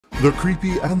They're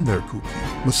creepy and they're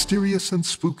kooky, mysterious and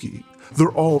spooky.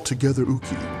 They're all together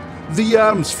ooky. The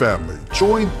Addams Family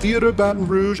join Theater Baton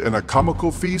Rouge in a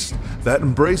comical feast that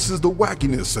embraces the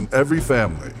wackiness in every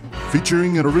family,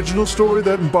 featuring an original story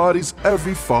that embodies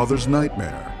every father's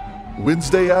nightmare.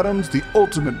 Wednesday Addams, the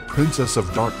ultimate princess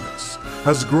of darkness,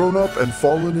 has grown up and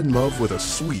fallen in love with a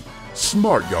sweet,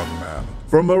 smart young man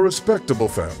from a respectable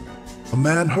family, a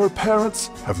man her parents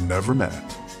have never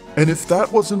met. And if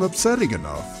that wasn't upsetting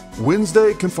enough,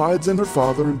 Wednesday confides in her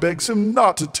father and begs him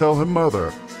not to tell her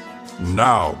mother.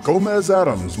 Now, Gomez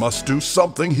Addams must do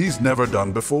something he's never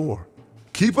done before.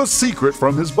 Keep a secret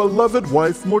from his beloved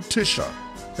wife, Morticia.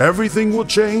 Everything will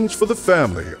change for the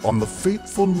family on the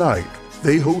fateful night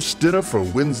they host dinner for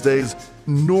Wednesday's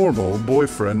normal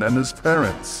boyfriend and his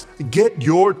parents. Get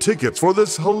your tickets for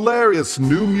this hilarious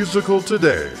new musical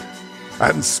today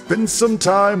and spend some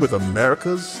time with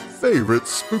America's favorite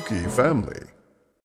spooky family.